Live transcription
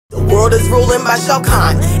world is ruling by Shao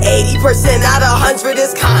Kahn. 80% out of 100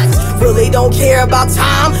 is cons. Really don't care about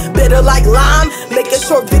time, bitter like lime. Making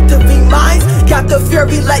sure victory mine. Got the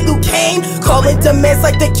fury like Liu Kang, calling demands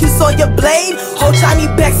like the cues on your blade. Hold Johnny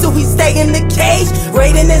back so he stay in the cage.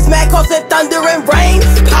 Raiding his mad, causing thunder and rain.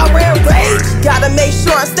 Power and rage, gotta make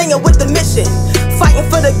sure I'm staying with the mission. Fighting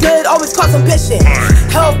for the good, always cause ambition.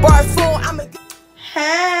 Health bar full, I'm a...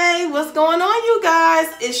 Hey, what's going on, you guys?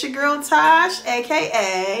 It's your girl Tosh,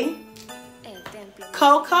 aka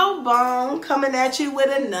Coco Bone, coming at you with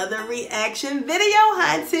another reaction video,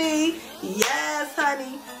 hunty. Yes,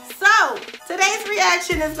 honey. So, today's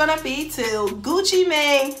reaction is gonna be to Gucci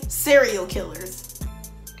Mane serial killers.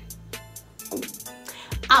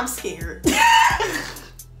 I'm scared.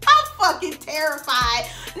 I'm fucking terrified.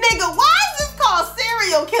 Nigga, why is this called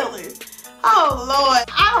serial killers? Oh Lord,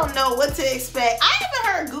 I don't know what to expect. I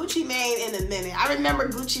haven't heard Gucci Mane in a minute. I remember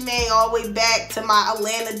Gucci Mane all the way back to my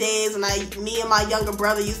Atlanta days when me and my younger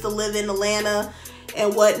brother used to live in Atlanta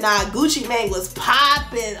and whatnot. Gucci Mane was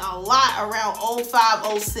popping a lot around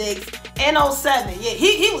 05, 06, and 07. Yeah,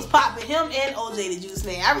 he was popping, him and OJ the Juice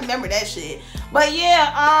Man. I remember that shit. But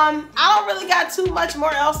yeah, I don't really got too much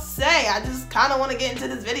more else to say. I just kind of want to get into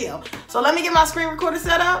this video. So let me get my screen recorder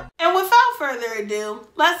set up. And without further ado,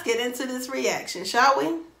 let's get into this reaction, shall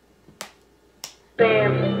we?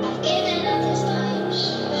 Bam.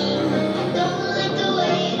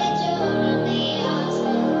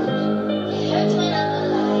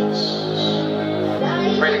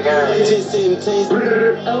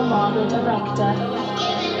 Omar, the director.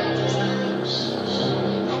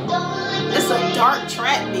 It's a dark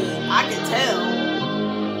trap beat, I can tell.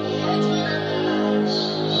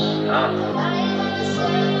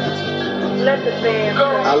 Let the band go.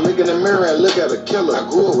 I look in the mirror and look at a killer. I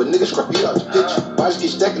grew up with niggas scrappy out the picture. Why just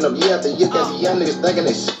keep stacking up year after year? Cause the young niggas thinking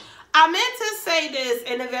they... I meant to say this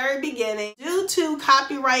in the very beginning. Due to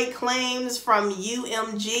copyright claims from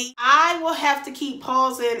UMG, I will have to keep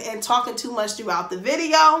pausing and talking too much throughout the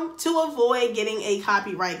video to avoid getting a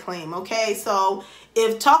copyright claim, okay? So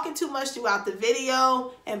if talking too much throughout the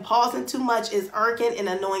video and pausing too much is irking and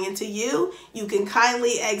annoying to you, you can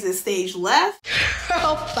kindly exit stage left.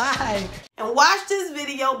 Girl, bye. And watch this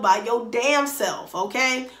video by your damn self,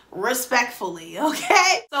 okay? Respectfully,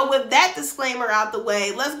 okay? So with that disclaimer out the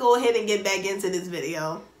way, let's go ahead and get back into this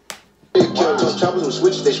video. Those choppers with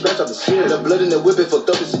switches, they scratch out the sear. The blood in the whip, it fucked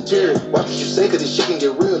up its interior. Watch what you say, cause this shit can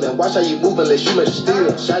get real. And watch how you move unless you measure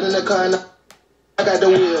steal. Shot in the car and I got the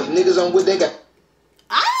wheel. Niggas on what they got.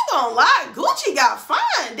 I ain't gonna lie, Gucci got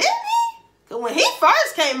fined, didn't he? Cause when he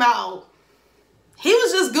first came out, he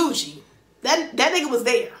was just Gucci. That nigga was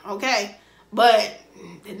there, okay? But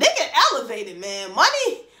the nigga elevated, man.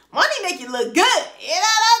 Money make you look good. You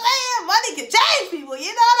know what I'm saying? Money can change people, you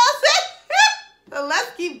know what I'm saying? So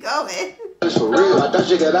let's keep going. It's for real. I thought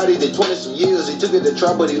you got out, he did 20 some years. He took it to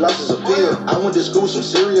trial, but he lost his appeal. I went to school with some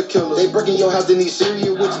serial killers. They breaking your house, they need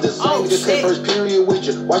serial with you. The same nigga cut first period with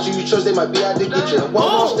you. Watch you trust, they might be out to get you. And wait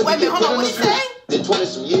a minute, hold on, what you say? Did 20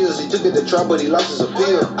 some years, he took it to trial, but he lost his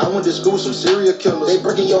appeal. I went to school with some serial killers. They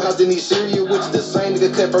breaking your house, they need serial with you. The same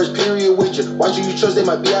nigga cut first period with you. Watch you trust, they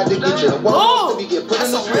might be out to get you. And wait, get put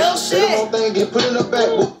in the real shit. Thing, get put in the back.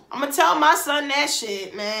 I'm gonna tell my son that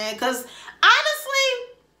shit, man, cause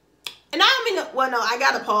honestly, and I don't mean to, well, no, I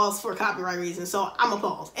gotta pause for copyright reasons, so I'm gonna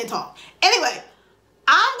pause and talk. Anyway,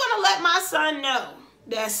 I'm gonna let my son know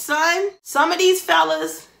that, son, some of these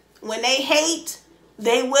fellas, when they hate,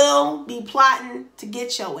 they will be plotting to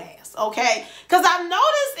get your ass, okay? Because I've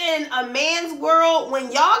noticed in a man's world,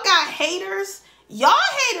 when y'all got haters, y'all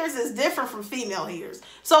haters is different from female haters.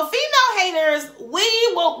 So female haters,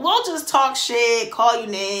 we'll just talk shit, call you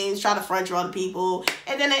names, try to front you other people,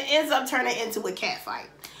 and then it ends up turning into a cat fight.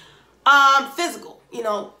 Physical, you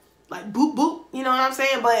know, like boop boop, you know what I'm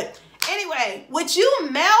saying? But anyway, with you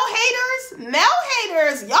male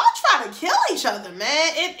haters, y'all try to kill each other,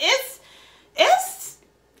 man.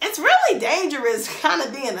 It's really dangerous kind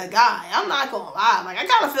of being a guy. I'm not gonna lie. Like, I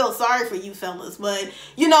kind of feel sorry for you fellas, but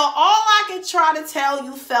you know, all I can try to tell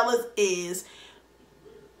you fellas is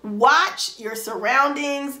watch your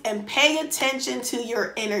surroundings and pay attention to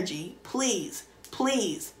your energy. Please,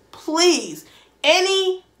 please, please.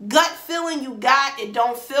 Any gut feeling feeling you got, it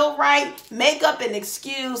don't feel right, make up an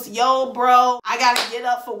excuse. Yo, bro, I gotta get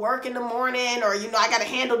up for work in the morning, or, you know, I gotta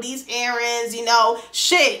handle these errands, you know.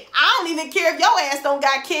 Shit, I don't even care if your ass don't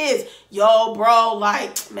got kids. Yo, bro,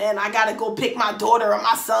 like, man, I gotta go pick my daughter or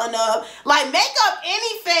my son up. Like, make up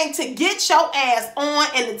anything to get your ass on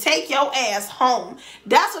and to take your ass home.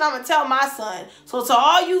 That's what I'm gonna tell my son. So to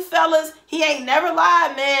all you fellas, he ain't never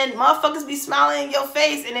lied, man. Motherfuckers be smiling in your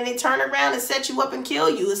face and then they turn around and set you up and kill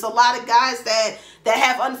you. It's a lot of guys that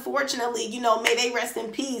have, unfortunately, you know, may they rest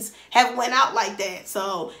in peace, have went out like that.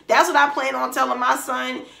 So that's what I plan on telling my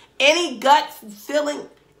son. Any gut feeling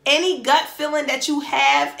that you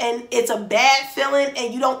have and it's a bad feeling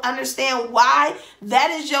and you don't understand why, that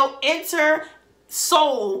is your inner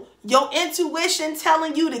soul, your intuition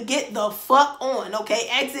telling you to get the fuck on, okay?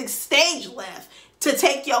 Exit stage left to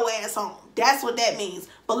take your ass home. That's what that means.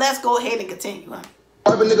 But let's go ahead and continue, huh?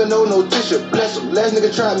 Every nigga know no tissue, bless him. Last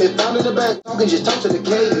nigga tried me, found in the back. Talking, just talk to the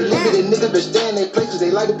cage. Limited niggas been staying in places. They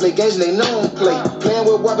like to play games and they know them play. Playing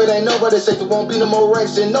with WAP, it ain't nobody safe. It won't be no more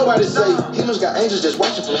racks and nobody safe. Humans got angels just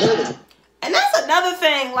watching from heaven. And that's another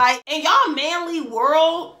thing, like, in y'all manly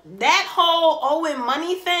world, that whole owing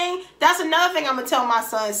money thing, that's another thing I'm gonna tell my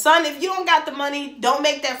son. Son, if you don't got the money, don't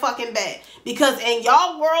make that fucking bet. Because in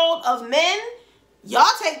y'all world of men, y'all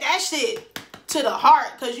take that shit to the heart,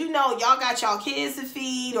 because you know y'all got y'all kids to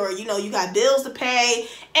feed, or you know you got bills to pay.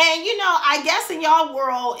 And you know, I guess in y'all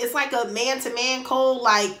world it's like a man-to-man code,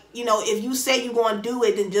 like, you know, if you say you're gonna do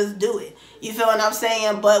it, then just do it. You feel what I'm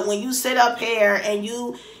saying? But when you sit up here and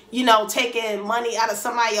you know, taking money out of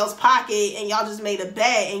somebody else's pocket and y'all just made a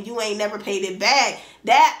bet and you ain't never paid it back,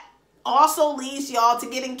 that also leads y'all to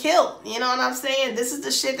getting killed. You know what I'm saying? This is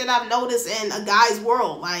the shit that I've noticed in a guy's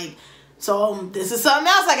world. Like, so this is something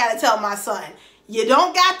else I gotta tell my son. You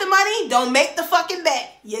don't got the money, don't make the fucking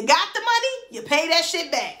bet. You got the money, you pay that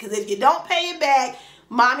shit back. Because if you don't pay it back,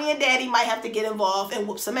 mommy and daddy might have to get involved and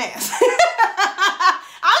whoop some ass.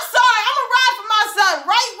 I'm sorry, I'm gonna ride for my son.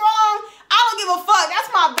 Right, wrong, I don't give a fuck. That's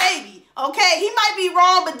my baby, okay? He might be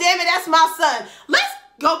wrong, but damn it, that's my son. Let's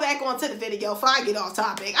go back onto the video before I get off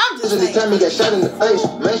topic. I'm just saying. The time he got shot in the face.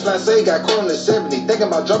 Man's say he got caught on the 70. Thinking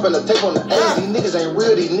about dropping the tape on the 80. These niggas ain't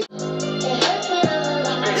real, these niggas.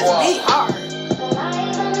 This beat hard.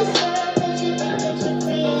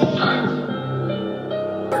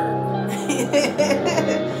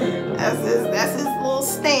 That's his little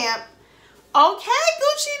stamp. Okay,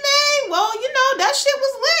 Gucci Mane. Well, you know, that shit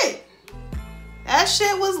was lit. That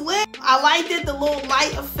shit was lit. I liked it, the little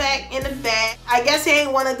light effect in the back. I guess he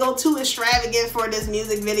ain't want to go too extravagant for this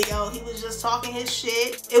music video. He was just talking his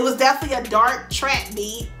shit. It was definitely a dark trap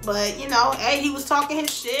beat, but you know, hey, he was talking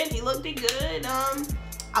his shit. He looked it good.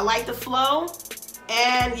 I like the flow.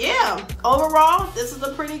 And yeah, overall, this is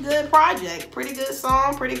a pretty good project. Pretty good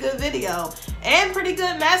song, pretty good video, and pretty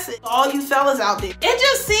good message. All you fellas out there. It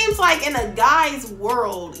just seems like in a guy's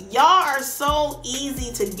world, y'all are so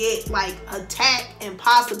easy to get like attacked and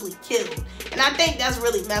possibly killed. And I think that's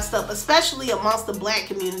really messed up, especially amongst the black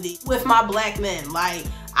community with my black men. Like,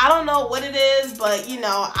 I don't know what it is, but you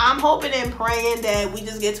know, I'm hoping and praying that we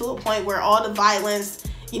just get to a point where all the violence,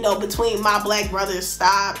 you know, between my black brothers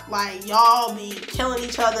stop. Like, y'all be killing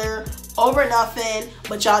each other over nothing,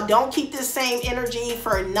 but y'all don't keep this same energy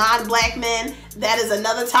for non-black men. That is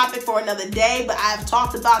another topic for another day, but I've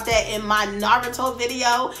talked about that in my Naruto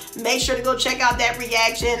video. Make sure to go check out that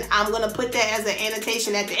reaction. I'm gonna put that as an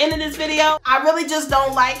annotation at the end of this video. I really just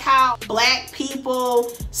don't like how black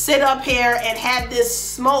people sit up here and have this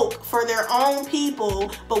smoke for their own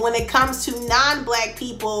people, but when it comes to non-black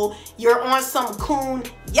people, you're on some coon,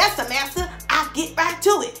 yes, master, I'll get right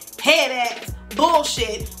to it, head ass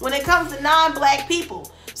bullshit when it comes to non-black people.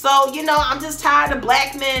 So, you know, I'm just tired of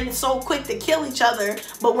black men so quick to kill each other,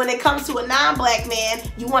 but when it comes to a non-black man,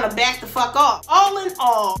 you want to back the fuck off. All in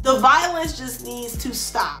all, the violence just needs to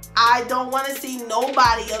stop. I don't want to see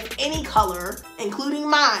nobody of any color, including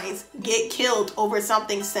mine, get killed over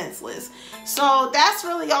something senseless. So that's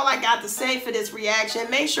really all I got to say for this reaction.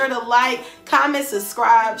 Make sure to like, comment,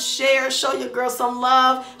 subscribe, share, show your girl some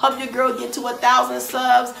love. Help your girl get to 1,000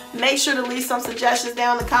 subs. Make sure to leave some suggestions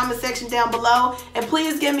down in the comment section down below. And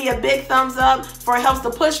please give me a big thumbs up, for it helps to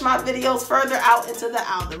push my videos further out into the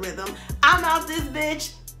algorithm. I'm out this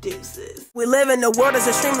bitch. Deuces. We live in a world that's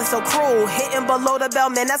extremely so cruel. Hitting below the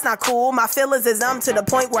belt, man, that's not cool. My feelings is numb to the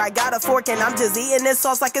point where I got a fork and I'm just eating this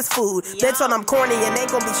sauce like it's food. Bitch, when I'm corny and ain't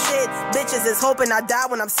gonna be shit. Bitches is hoping I die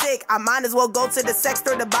when I'm sick. I might as well go to the sex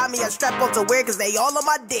store to buy me a strap on to wear, cause they all on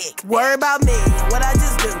my dick. Worry about me and what I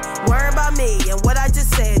just do. Worry about me and what I just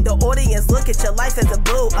said. The audience look at your life as a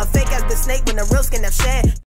boo. A fake ass the snake when the real skin have shed.